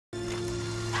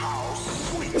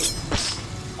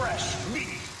Fresh meat.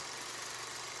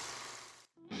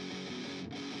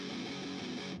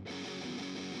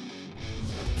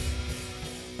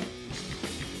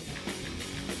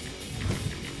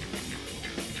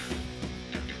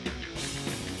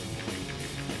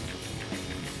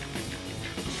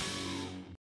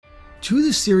 Two of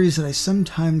the series that I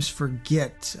sometimes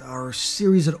forget are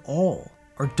series at all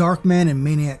are Darkman and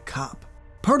Maniac Cop.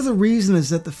 Part of the reason is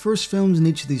that the first films in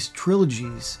each of these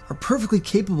trilogies are perfectly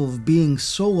capable of being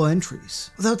solo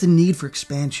entries without the need for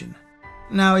expansion.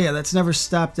 Now yeah, that's never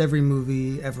stopped every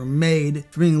movie ever made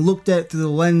from being looked at through the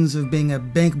lens of being a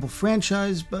bankable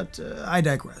franchise, but I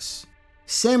digress.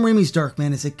 Sam Raimi's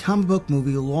Darkman is a comic book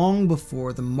movie long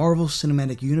before the Marvel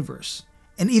Cinematic Universe,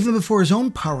 and even before his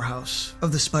own powerhouse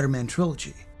of the Spider-Man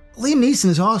trilogy. Liam Neeson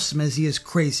is awesome as he is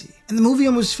crazy, and the movie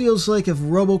almost feels like if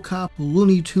RoboCop,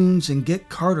 Looney Tunes, and Get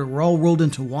Carter were all rolled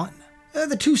into one.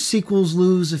 The two sequels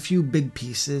lose a few big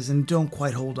pieces and don't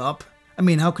quite hold up. I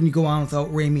mean, how can you go on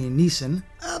without Raimi and Neeson?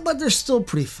 But they're still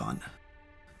pretty fun.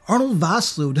 Arnold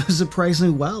Vosloo does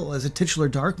surprisingly well as a titular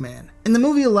Darkman, and the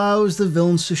movie allows the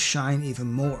villains to shine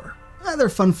even more. They're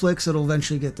fun flicks that'll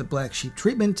eventually get the black sheep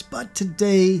treatment, but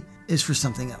today is for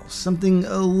something else, something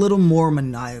a little more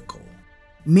maniacal.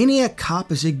 Maniac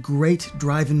Cop is a great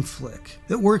drive-in flick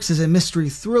that works as a mystery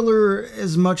thriller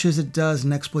as much as it does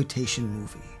an exploitation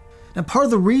movie. Now, part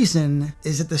of the reason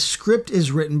is that the script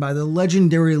is written by the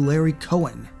legendary Larry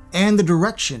Cohen and the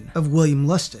direction of William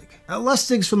Lustig. Now,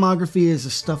 Lustig's filmography is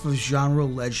the stuff of genre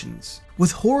legends,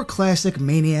 with horror classic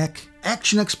Maniac,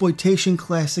 action exploitation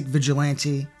classic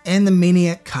Vigilante, and the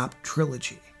Maniac Cop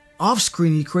trilogy.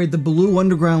 Off-screen, he created the Blue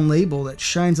Underground label that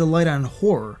shines a light on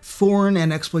horror, foreign,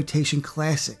 and exploitation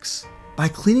classics by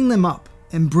cleaning them up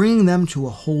and bringing them to a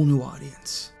whole new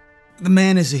audience. The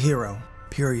man is a hero,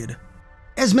 period.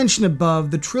 As mentioned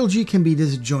above, the trilogy can be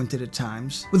disjointed at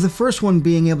times, with the first one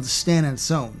being able to stand on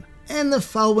its own, and the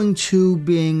following two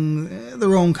being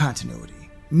their own continuity.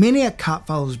 Maniac Cop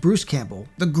follows Bruce Campbell,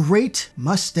 the great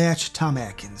mustached Tom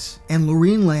Atkins, and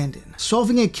Lorene Landon,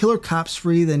 solving a killer cop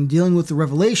spree, then dealing with the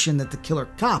revelation that the killer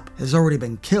cop has already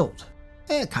been killed.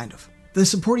 Kind of. The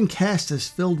supporting cast is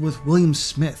filled with William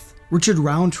Smith, Richard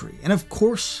Roundtree, and of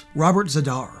course, Robert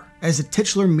Zadar as the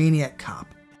titular Maniac Cop.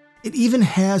 It even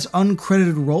has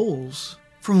uncredited roles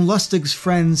from Lustig's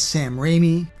friends Sam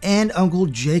Raimi and Uncle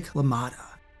Jake LaMotta.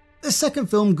 The second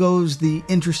film goes the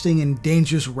interesting and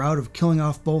dangerous route of killing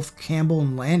off both Campbell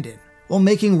and Landon, while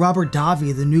making Robert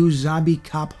Davi the new zombie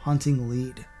cop hunting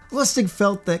lead. Lustig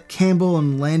felt that Campbell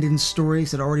and Landon's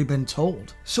stories had already been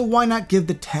told, so why not give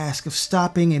the task of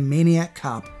stopping a Maniac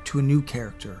Cop to a new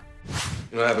character?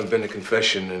 You know, I haven't been to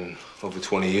confession in over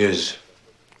 20 years.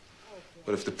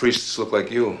 But if the priests look like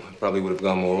you, I probably would have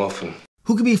gone more often.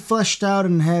 Who could be fleshed out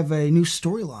and have a new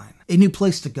storyline, a new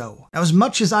place to go. Now, as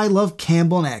much as I love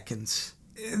Campbell and Atkins,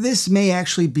 this may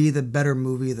actually be the better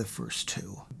movie of the first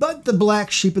two. But the black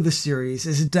sheep of the series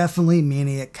is definitely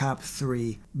Maniac Cop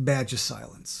 3, Badge of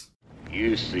Silence.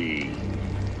 You see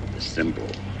the symbol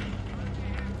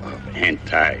of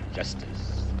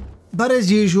anti-justice. But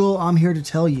as usual, I'm here to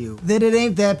tell you that it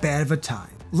ain't that bad of a time.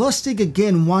 Lustig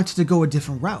again wanted to go a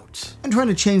different route, and trying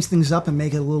to change things up and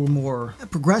make it a little more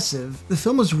progressive. The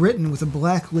film was written with a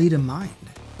black lead in mind,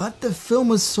 but the film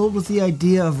was sold with the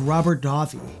idea of Robert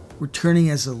Davi returning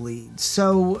as a lead,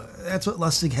 so that's what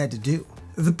Lustig had to do.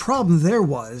 The problem there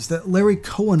was that Larry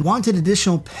Cohen wanted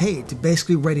additional pay to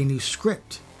basically write a new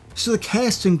script, so the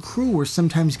cast and crew were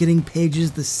sometimes getting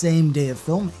pages the same day of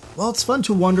filming. While it's fun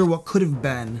to wonder what could have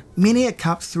been, Maniac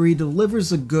Cop 3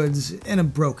 delivers the goods in a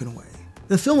broken way.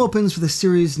 The film opens with the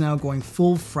series now going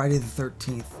full Friday the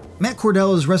 13th. Matt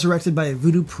Cordell is resurrected by a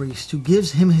voodoo priest who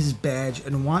gives him his badge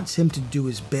and wants him to do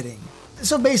his bidding.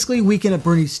 So basically, Weekend at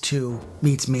Bernie's 2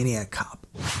 meets Maniac Cop.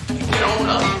 Get on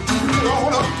up, get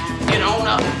on up, get on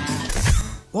up.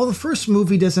 While the first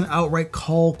movie doesn't outright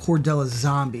call Cordell a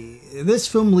zombie, this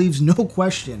film leaves no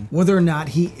question whether or not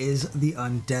he is the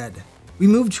undead. We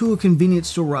move to a convenience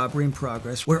store robbery in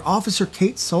progress where Officer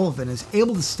Kate Sullivan is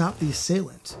able to stop the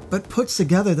assailant, but puts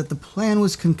together that the plan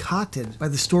was concocted by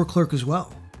the store clerk as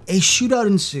well. A shootout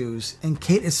ensues and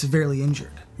Kate is severely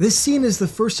injured. This scene is the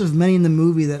first of many in the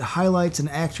movie that highlights an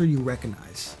actor you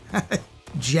recognize.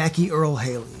 Jackie Earle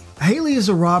Haley. Haley is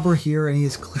a robber here and he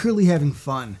is clearly having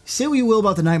fun. Say what you will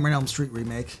about the Nightmare on Elm Street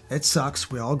remake. It sucks,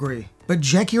 we all agree. But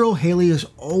Jackie Earle Haley is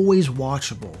always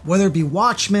watchable, whether it be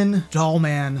Watchmen,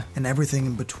 Dollman, and everything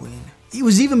in between. He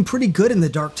was even pretty good in The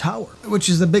Dark Tower, which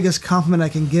is the biggest compliment I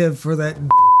can give for that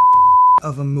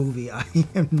of a movie. I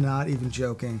am not even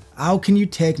joking. How can you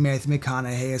take Matthew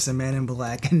McConaughey as the Man in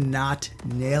Black and not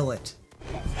nail it?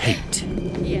 Hate.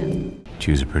 Yeah.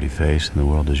 Choose a pretty face and the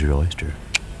world is your oyster.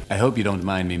 I hope you don't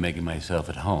mind me making myself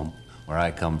at home. Where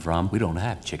I come from, we don't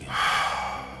have chicken.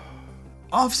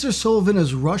 Officer Sullivan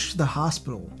is rushed to the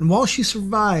hospital, and while she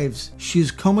survives, she is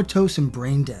comatose and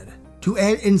brain dead. To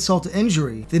add insult to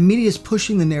injury, the media is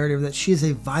pushing the narrative that she is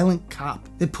a violent cop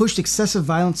that pushed excessive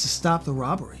violence to stop the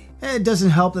robbery. It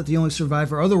doesn't help that the only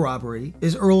survivor of the robbery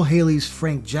is Earl Haley's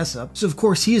Frank Jessup, so of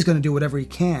course he is going to do whatever he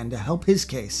can to help his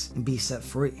case and be set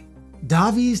free.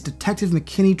 Davi's Detective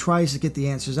McKinney tries to get the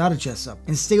answers out of Jessup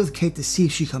and stay with Kate to see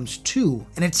if she comes to,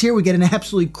 and it's here we get an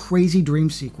absolutely crazy dream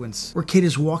sequence where Kate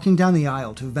is walking down the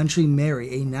aisle to eventually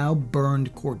marry a now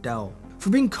burned Cordell.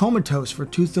 For being comatose for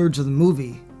 2/3 of the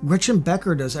movie, Gretchen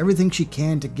Becker does everything she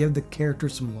can to give the character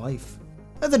some life.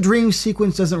 The dream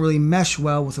sequence doesn't really mesh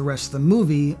well with the rest of the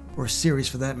movie, or series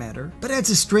for that matter, but adds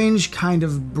a strange kind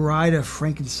of Bride of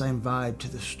Frankenstein vibe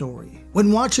to the story.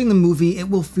 When watching the movie, it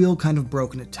will feel kind of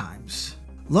broken at times.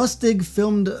 Lustig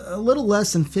filmed a little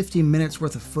less than 50 minutes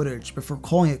worth of footage before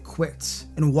calling it quits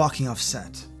and walking off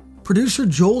set. Producer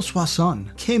Joel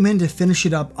Soisson came in to finish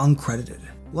it up uncredited.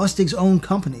 Lustig's own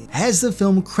company has the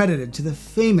film credited to the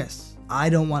famous "I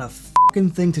don't want a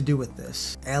fucking thing to do with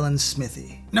this" Alan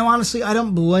Smithy. Now honestly, I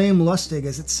don't blame Lustig,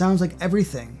 as it sounds like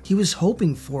everything he was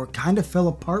hoping for kind of fell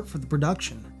apart for the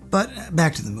production. But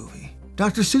back to the movie.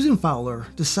 Dr. Susan Fowler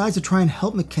decides to try and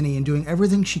help McKinney in doing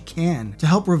everything she can to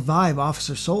help revive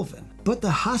Officer Sullivan, but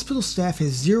the hospital staff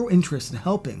has zero interest in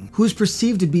helping who is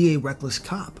perceived to be a reckless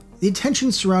cop. The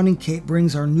attention surrounding Kate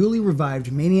brings our newly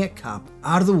revived Maniac Cop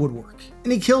out of the woodwork,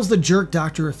 and he kills the jerk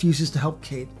doctor who refuses to help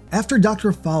Kate. After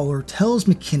Dr. Fowler tells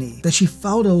McKinney that she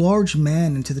followed a large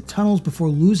man into the tunnels before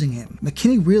losing him,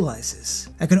 McKinney realizes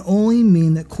that can only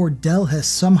mean that Cordell has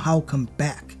somehow come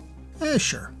back.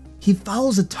 Sure. He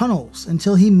follows the tunnels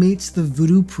until he meets the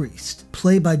voodoo priest,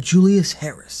 played by Julius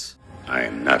Harris. I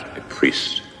am not a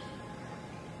priest.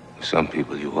 Some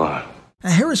people you are.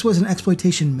 Harris was an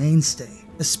exploitation mainstay,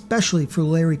 especially for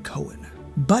Larry Cohen.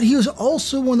 But he was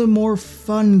also one of the more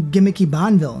fun, gimmicky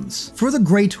Bond villains for the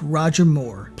great Roger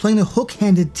Moore, playing the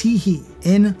hook-handed Tee-Hee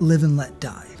in Live and Let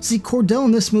Die. See, Cordell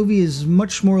in this movie is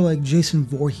much more like Jason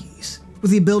Voorhees,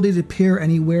 with the ability to appear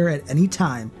anywhere at any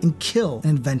time and kill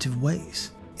in inventive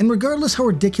ways. And regardless how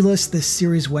ridiculous this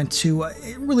series went to,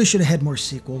 it really should have had more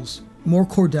sequels. More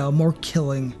Cordell, more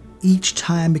killing, each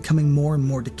time becoming more and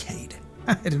more decayed.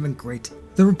 It'd have been great.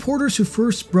 The reporters who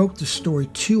first broke the story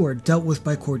too are dealt with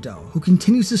by Cordell, who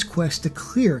continues his quest to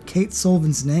clear Kate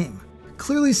Sullivan's name.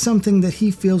 Clearly something that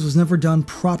he feels was never done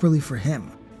properly for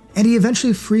him. And he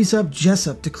eventually frees up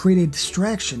Jessup to create a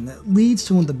distraction that leads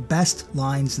to one of the best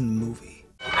lines in the movie.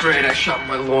 Great, I shot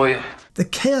my lawyer. The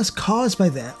chaos caused by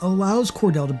that allows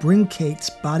Cordell to bring Kate's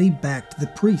body back to the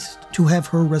priest to have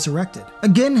her resurrected,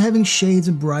 again having shades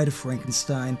of Bride of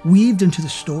Frankenstein weaved into the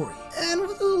story, and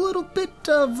with a little bit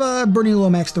of Bernie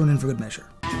Lomax thrown in for good measure.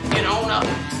 You know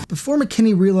nothing. Before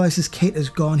McKinney realizes Kate is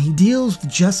gone, he deals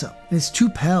with Jessup and his two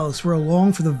pals who are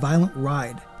along for the violent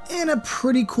ride, and a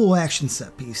pretty cool action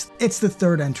set piece. It's the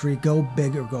third entry, Go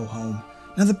Big or Go Home.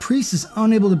 Now the priest is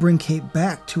unable to bring Kate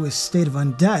back to a state of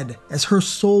undead, as her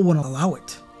soul won't allow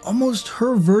it. Almost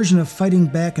her version of fighting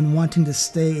back and wanting to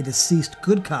stay a deceased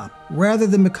good cop, rather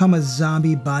than become a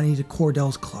zombie Bonnie to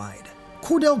Cordell's Clyde.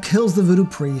 Cordell kills the voodoo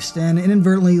priest and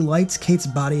inadvertently lights Kate's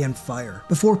body on fire,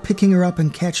 before picking her up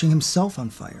and catching himself on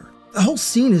fire. The whole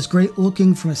scene is great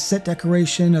looking, from a set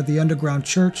decoration of the underground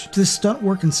church to the stunt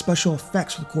work and special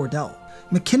effects with Cordell.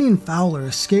 McKinney and Fowler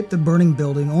escape the burning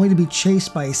building only to be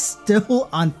chased by a still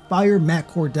on fire Matt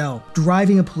Cordell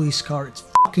driving a police car. It's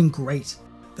fucking great.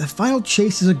 The final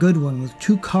chase is a good one, with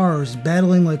two cars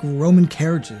battling like Roman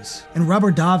carriages, and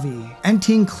Robert Davi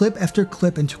emptying clip after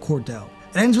clip into Cordell.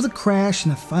 It ends with a crash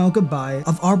and a final goodbye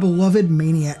of our beloved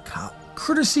Maniac Cop,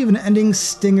 courtesy of an ending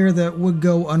stinger that would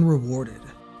go unrewarded.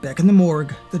 Back in the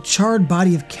morgue, the charred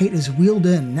body of Kate is wheeled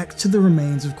in next to the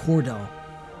remains of Cordell,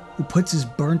 who puts his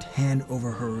burnt hand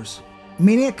over hers.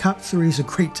 Maniac Cop 3 is a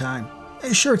great time.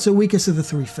 Sure, it's the weakest of the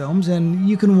three films, and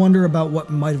you can wonder about what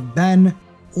might have been,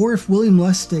 or if William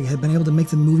Lustig had been able to make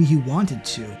the movie he wanted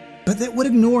to, but that would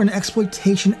ignore an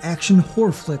exploitation action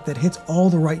horror flick that hits all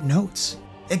the right notes.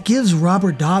 It gives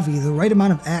Robert Davi the right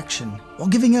amount of action, while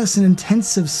giving us an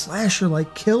intensive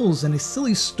slasher-like kills and a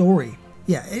silly story.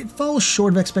 Yeah, it falls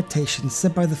short of expectations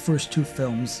set by the first two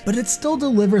films, but it still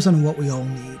delivers on what we all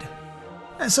need.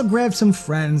 So grab some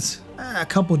friends, a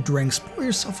couple drinks, pour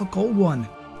yourself a cold one.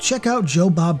 Check out Joe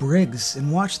Bob Briggs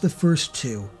and watch the first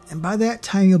two, and by that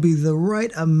time you'll be the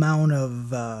right amount of,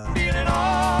 Feeling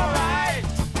alright.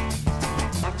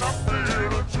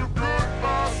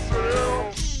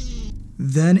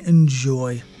 Then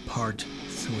enjoy part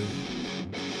 3.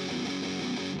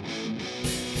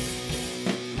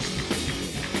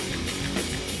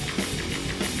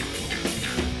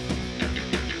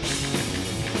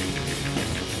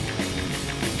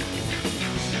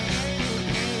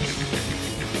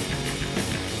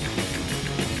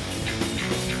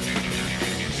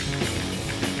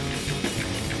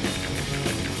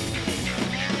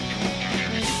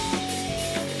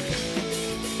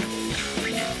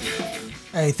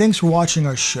 Hey, thanks for watching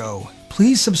our show.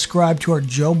 Please subscribe to our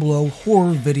JoBlo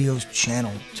Horror Videos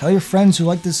channel. Tell your friends who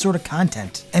like this sort of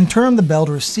content. And turn on the bell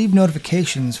to receive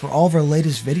notifications for all of our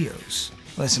latest videos.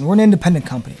 Listen, we're an independent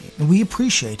company, and we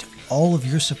appreciate all of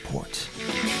your support.